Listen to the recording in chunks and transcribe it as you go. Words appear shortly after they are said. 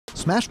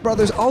Smash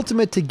Bros.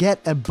 Ultimate to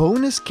get a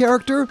bonus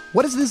character?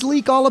 What is this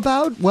leak all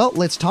about? Well,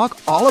 let's talk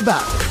all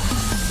about it.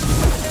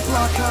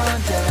 Block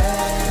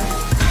content.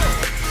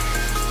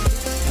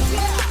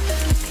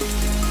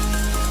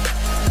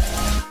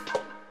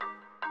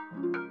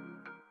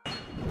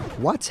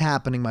 What's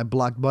happening, my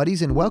blocked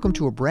buddies, and welcome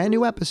to a brand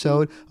new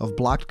episode of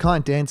Blocked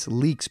Content's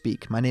Leak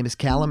Speak. My name is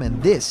Callum,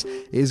 and this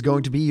is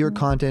going to be your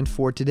content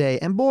for today.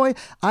 And boy,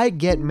 I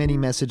get many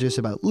messages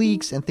about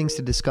leaks and things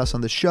to discuss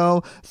on the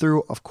show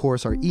through, of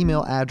course, our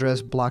email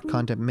address,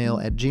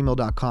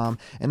 blockedcontentmail@gmail.com,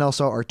 and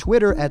also our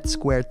Twitter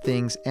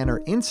 @SquareThings and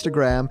our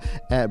Instagram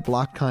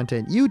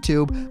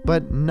 @blockedcontentyoutube,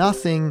 but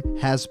nothing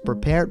has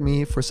prepared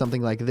me for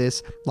something like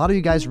this. A lot of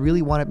you guys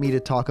really wanted me to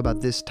talk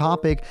about this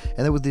topic,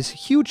 and there was this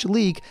huge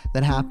leak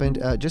that happened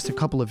just a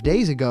couple of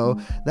days ago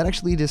that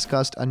actually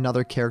discussed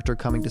another character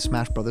coming to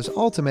Smash Bros.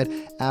 Ultimate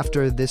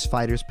after this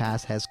Fighters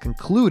Pass has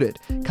concluded.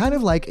 Kind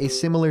of like a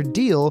similar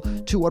deal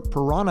to what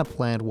Piranha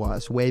Plant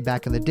was way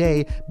back in the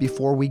day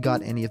before we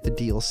got any of the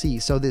DLC.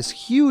 So this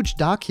huge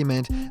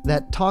document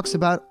that talks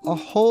about a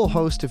whole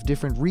host of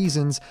different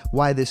reasons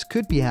why this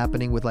could be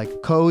happening with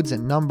like codes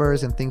and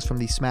numbers and things from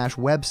the Smash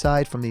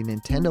website, from the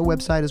Nintendo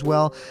website as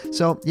well.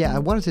 So yeah, I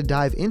wanted to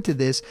dive into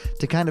this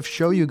to kind of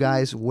show you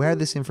guys where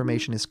this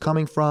information is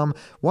coming from,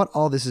 what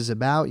all this is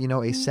about,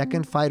 a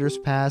second Fighters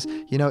Pass,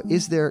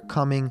 is there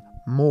coming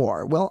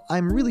more? Well,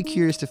 I'm really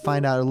curious to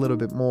find out a little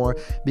bit more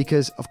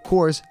because, of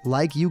course,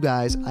 like you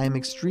guys, I am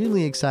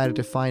extremely excited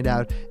to find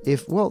out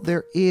if, well,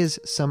 there is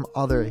some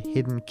other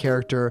hidden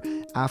character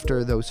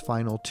after those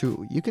final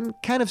two. You can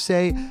kind of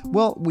say,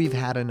 well, we've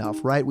had enough,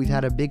 right? We've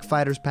had a big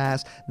Fighters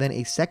Pass, then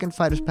a second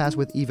Fighters Pass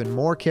with even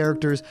more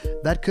characters.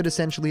 That could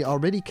essentially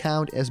already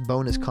count as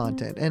bonus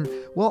content. And,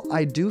 well,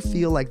 I do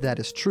feel like that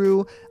is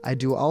true. I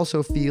do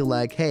also feel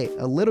like, hey,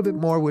 a little bit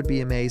more would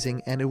be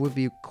amazing, and it would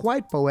be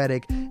quite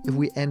poetic if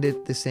we ended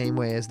the same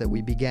way as that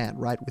we began,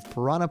 right? With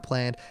Piranha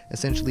Plant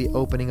essentially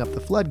opening up the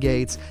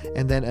floodgates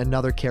and then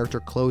another character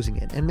closing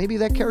it. And maybe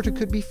that character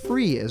could be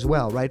free as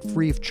well, right?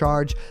 Free of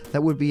charge.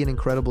 That would be an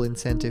incredible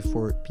incentive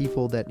for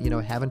people that,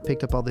 haven't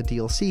picked up all the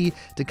DLC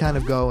to kind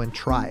of go and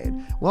try it.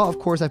 Well, of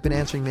course, I've been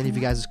answering many of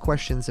you guys'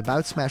 questions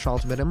about Smash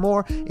Ultimate and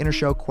more in our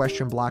show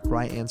Question Block, where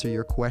I answer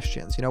your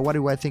questions. What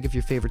do I think of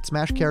your favorite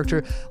Smash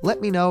character? Let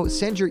me know.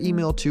 Send your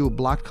email to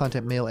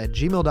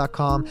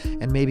blockedcontentmail@gmail.com,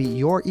 and maybe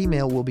your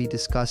email will be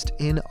discussed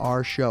in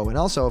our show. And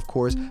also, of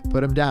course, put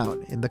them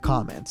down in the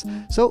comments.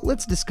 So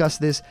let's discuss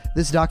this.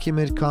 This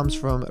document comes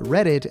from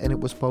Reddit, and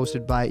it was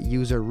posted by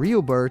user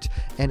Riobert,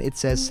 and it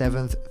says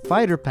 7th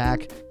Fighter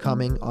Pack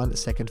coming on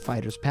second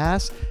Fighters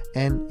Pass,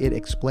 and it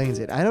explains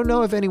it. I don't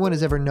know if anyone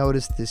has ever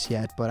noticed this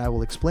yet, but I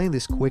will explain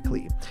this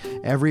quickly.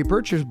 Every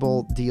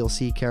purchasable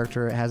DLC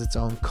character has its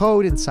own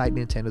code inside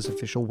Nintendo's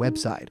official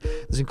website.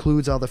 This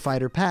includes all the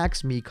fighter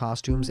packs, Mii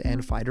costumes,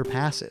 and fighter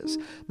passes.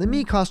 The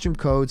Mii costume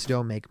codes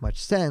don't make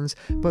much sense,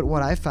 but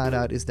what I found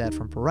out is that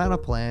from Piranha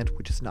Plant,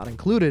 which is not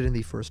included in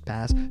the first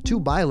pass, to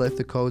Byleth,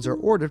 the codes are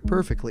ordered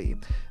perfectly,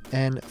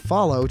 and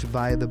followed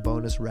by the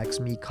bonus Rex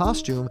Mii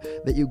costume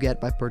that you get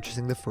by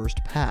purchasing the first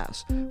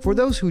pass. For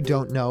those who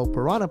don't know,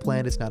 Piranha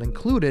Plant is not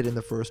included in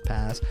the first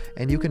pass,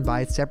 and you can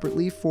buy it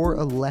separately for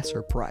a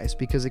lesser price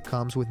because it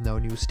comes with no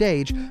new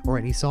stage or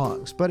any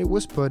songs, but it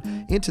was put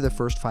into the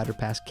first Fighter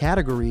Pass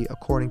category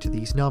according to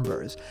these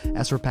numbers.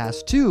 As for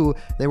Pass 2,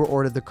 they were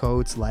ordered the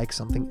codes like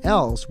something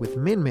else with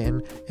Min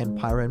Min and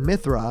Pyra and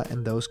Mithra,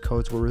 and those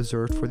codes were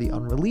reserved for the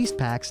unreleased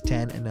packs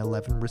 10 and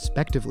 11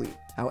 respectively.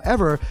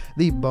 However,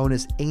 the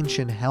bonus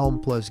Ancient Helm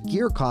plus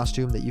Gear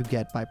costume that you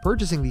get by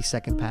purchasing the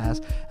second pass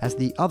has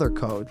the other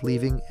code,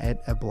 leaving it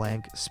a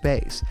blank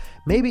space.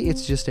 Maybe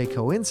it's just a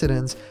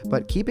coincidence,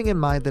 but keeping in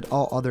mind that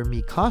all other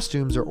Mii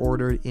costumes are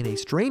ordered in a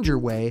stranger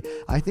way,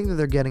 I think that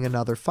they're getting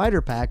another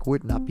fighter pack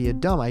would not be a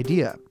dumb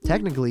idea.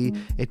 Technically,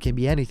 it can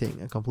be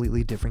anything: a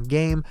completely different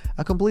game,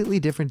 a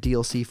completely different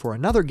DLC for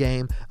another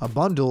game, a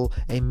bundle,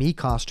 a Mii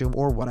costume,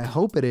 or what I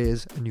hope it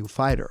is, a new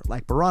fighter,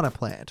 like Piranha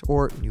Plant,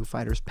 or New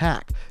Fighters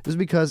Pack. Just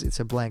because it's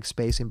a blank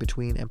space in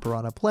between and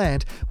Piranha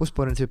Plant was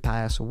put into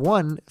Pass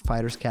 1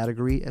 Fighters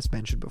category as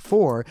mentioned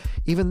before,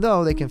 even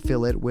though they can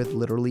fill it with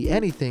literally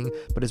anything,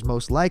 but it's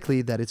most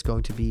likely that it's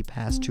going to be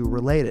Pass 2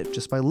 related,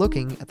 just by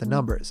looking at the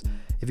numbers.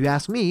 If you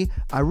ask me,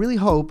 I really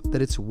hope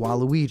that it's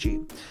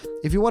Waluigi.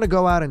 If you want to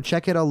go out and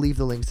check it, I'll leave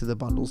the links to the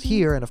bundles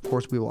here, and of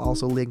course we will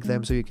also link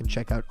them so you can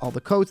check out all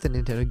the codes that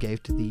Nintendo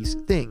gave to these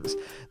things.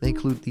 They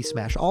include the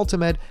Smash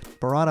Ultimate,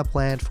 Piranha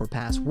Plant for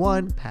Pass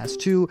 1, Pass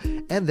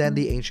 2, and then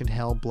the Ancient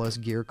Helm plus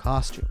Gear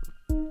costume.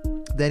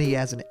 Then he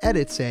has an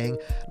edit saying,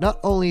 not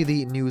only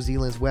the New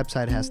Zealand's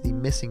website has the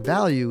missing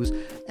values,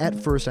 at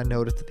first I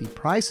noticed that the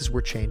prices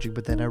were changing,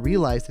 but then I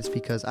realized it's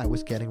because I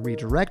was getting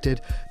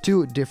redirected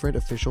to different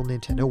official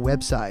Nintendo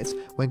websites.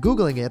 When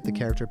Googling it, the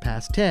character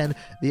Pass 10,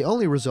 the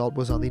only result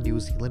was on the New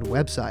Zealand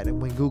website,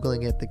 and when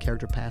Googling it, the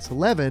character Pass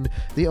 11,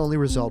 the only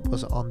result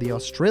was on the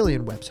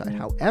Australian website.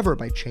 However,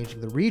 by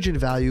changing the region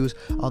values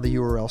on the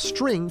URL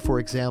string, for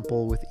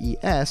example with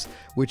ES,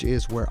 which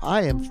is where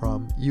I am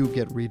from, you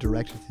get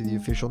redirected to the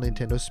official Nintendo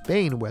Nintendo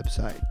Spain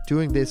website.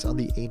 Doing this on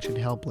the Ancient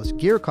Helpless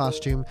Gear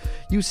costume,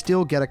 you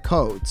still get a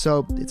code,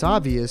 so it's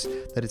obvious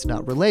that it's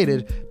not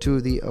related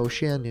to the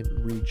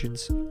Oceanian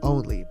regions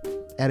only.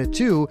 Edit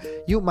 2,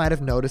 you might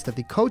have noticed that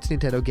the codes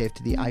Nintendo gave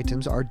to the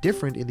items are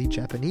different in the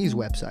Japanese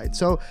website,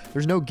 so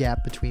there's no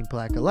gap between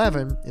Black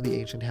 11 and the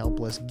Ancient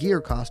Helpless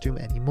Gear costume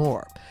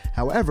anymore.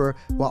 However,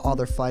 while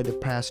other Fighter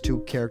Pass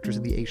 2 characters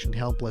in the Ancient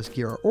Helpless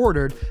Gear are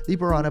ordered, the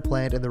Piranha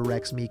Plant and the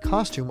Rex Me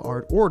costume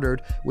aren't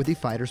ordered with the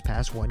Fighters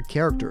Pass 1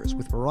 characters,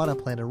 with Piranha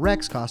Plant and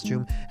Rex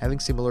costume having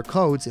similar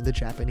codes in the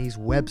Japanese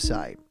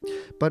website,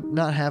 but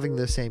not having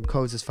the same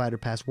codes as Fighter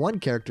Pass 1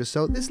 characters,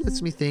 so this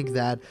lets me think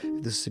that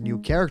if this is a new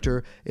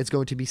character, it's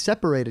going to be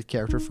separated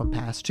character from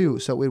Pass 2,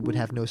 so it would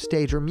have no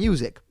stage or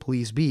music.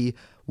 Please be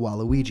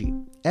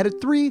Waluigi.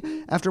 Edit 3,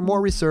 after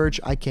more research,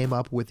 I came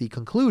up with the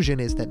conclusion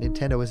is that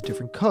Nintendo has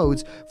different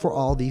codes for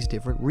all these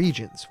different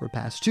regions. For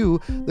Pass 2,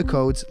 the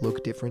codes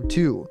look different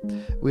too.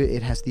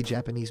 It has the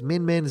Japanese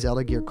Min Min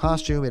Zelda Gear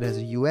costume, it has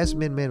a US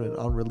Min Min with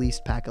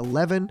unreleased Pack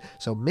 11,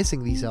 so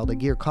missing the Zelda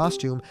Gear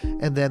costume,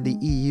 and then the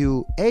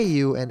EU,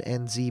 AU, and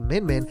NZ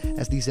Min Min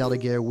as the Zelda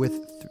Gear with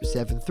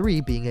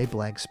 7-3 being a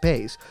blank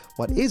space.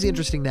 What is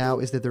interesting now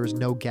is that there is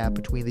no gap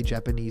between the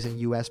Japanese and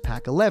US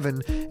Pack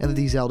 11 and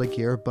the Zelda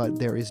Gear, but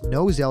there is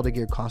no Zelda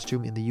Gear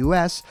costume in the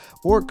US,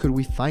 or could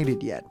we find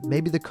it yet?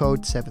 Maybe the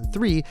code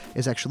 7-3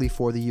 is actually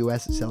for the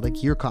US Zelda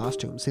Gear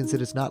costume, since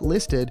it is not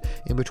listed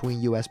in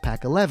between US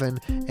Pack 11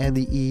 and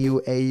the EU,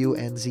 AU,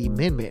 NZ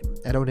Min Min.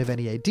 I don't have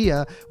any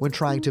idea. When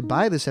trying to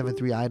buy the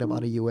 7-3 item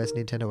on a US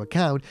Nintendo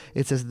account,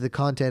 it says that the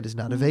content is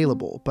not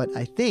available, but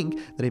I think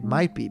that it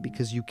might be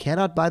because you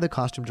cannot buy the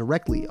costume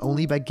directly,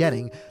 only by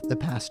getting the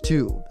Pass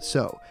 2.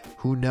 So,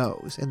 who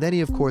knows? And then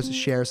he of course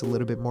shares a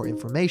little bit more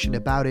information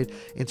about it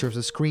in terms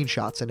of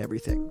screenshots and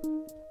everything.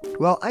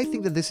 Well, I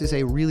think that this is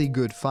a really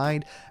good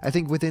find. I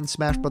think within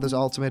Smash Bros.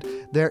 Ultimate,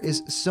 there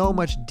is so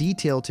much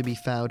detail to be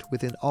found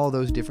within all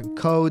those different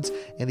codes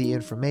and the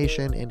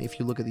information, and if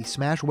you look at the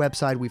Smash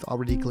website, we've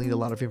already gleaned a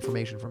lot of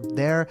information from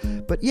there.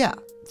 But yeah,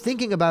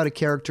 thinking about a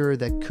character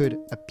that could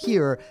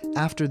appear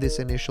after this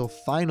initial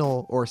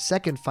final or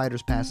second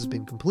Fighter's Pass has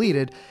been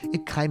completed,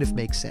 it kind of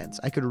makes sense.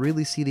 I could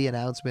really see the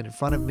announcement in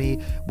front of me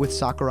with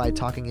Sakurai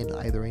talking in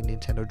either a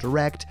Nintendo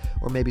Direct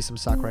or maybe some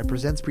Sakurai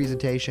Presents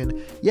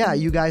presentation. Yeah,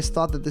 you guys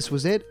thought that this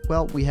was it?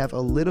 Well, we have a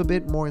little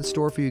bit more in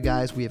store for you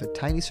guys. We have a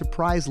tiny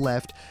surprise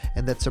left,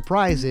 and that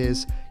surprise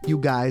is you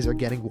guys are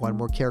getting one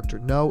more character.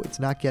 No, it's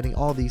not getting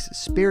all these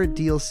Spirit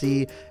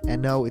DLC, and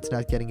no, it's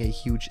not getting a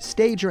huge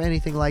stage or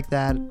anything like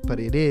that, but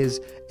it is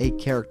a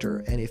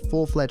character, and a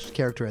full-fledged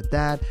character at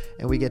that,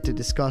 and we get to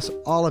discuss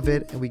all of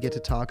it, and we get to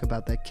talk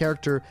about that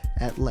character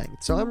at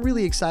length. So I'm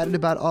really excited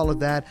about all of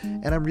that,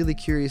 and I'm really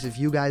curious if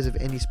you guys have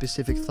any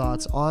specific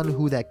thoughts on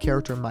who that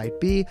character might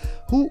be.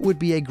 Who would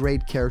be a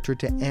great character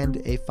to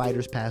end a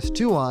Fighter's Pass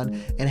 2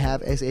 on and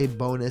have as a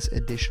bonus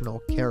additional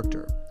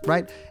character,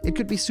 right? It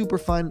could be super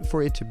fun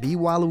for it to be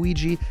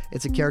Waluigi.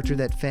 It's a character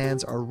that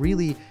fans are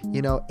really,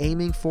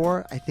 aiming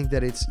for. I think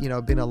that it's,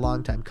 been a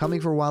long time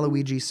coming for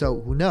Waluigi,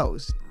 so who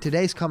knows?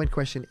 Today's comment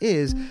question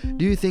is,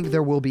 do you think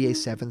there will be a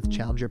 7th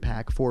Challenger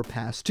Pack for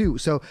Pass 2?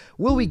 So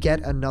will we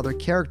get another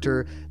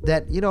character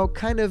that,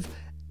 kind of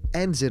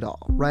ends it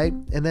all, right?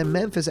 And then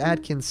Memphis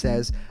Atkins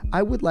says,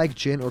 I would like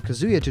Jin or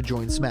Kazuya to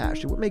join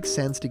Smash. It would make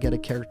sense to get a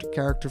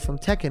character from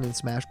Tekken in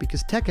Smash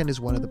because Tekken is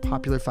one of the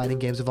popular fighting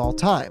games of all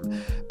time.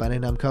 Bandai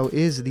Namco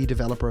is the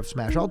developer of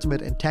Smash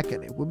Ultimate and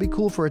Tekken. It would be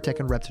cool for a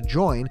Tekken rep to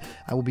join.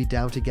 I will be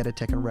down to get a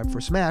Tekken rep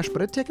for Smash,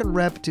 but a Tekken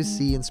rep to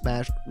see in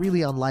Smash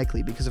really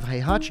unlikely because of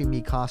Heihachi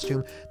Mii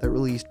costume that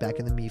released back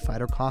in the Mii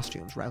Fighter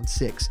costumes, round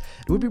 6.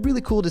 It would be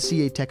really cool to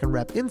see a Tekken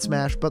rep in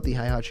Smash, but the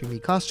Heihachi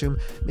Mii costume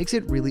makes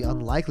it really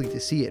unlikely to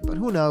see it. But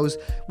who knows?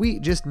 We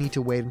just need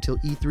to wait until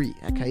E3.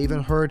 Heck, I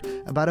even heard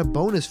about a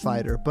bonus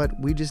fighter, but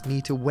we just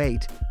need to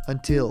wait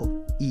until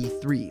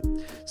E3.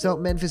 So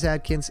Memphis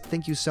Atkins,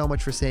 thank you so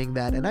much for saying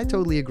that, and I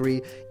totally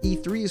agree.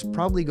 E3 is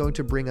probably going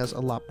to bring us a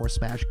lot more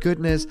Smash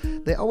goodness.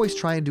 They always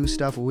try and do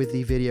stuff with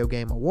the video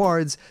game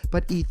awards,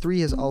 but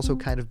E3 has also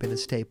kind of been a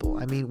staple.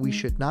 I mean, we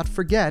should not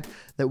forget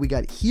that we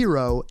got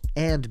Hero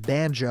and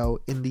Banjo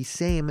in the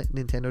same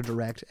Nintendo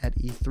Direct at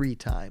E3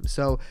 time.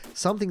 So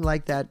something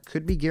like that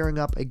could be gearing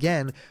up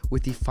again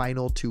with the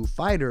final 2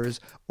 fighters,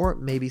 or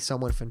maybe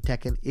someone from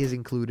Tekken is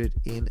included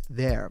in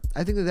there.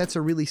 I think that that's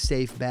a really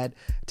safe bet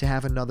to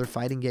have another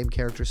fighting game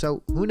character,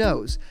 so who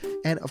knows?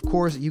 And of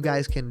course, you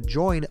guys can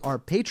join our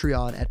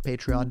Patreon at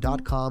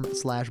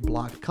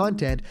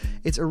patreon.com/blockedcontent.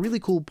 It's a really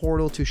cool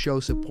portal to show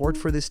support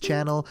for this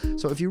channel,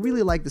 so if you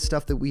really like the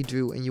stuff that we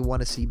do and you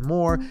want to see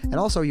more, and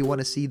also you want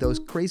to see those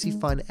crazy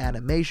fun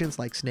animations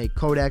like Snake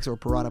Codex or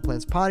Piranha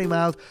Plant's Potty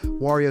Mouth,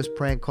 Wario's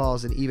prank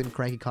calls, and even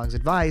Cranky Kong's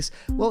advice,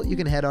 well, you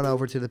can head on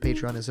over to the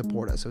Patreon and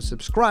support us. So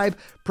subscribe,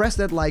 press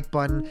that like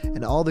button,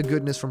 and all the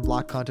goodness from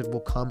Block Content will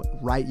come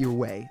right your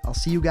way. I'll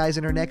see you guys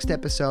in our next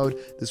episode.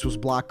 This was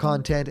Block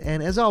Content,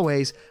 and as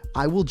always,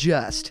 I will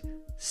just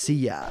see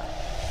ya.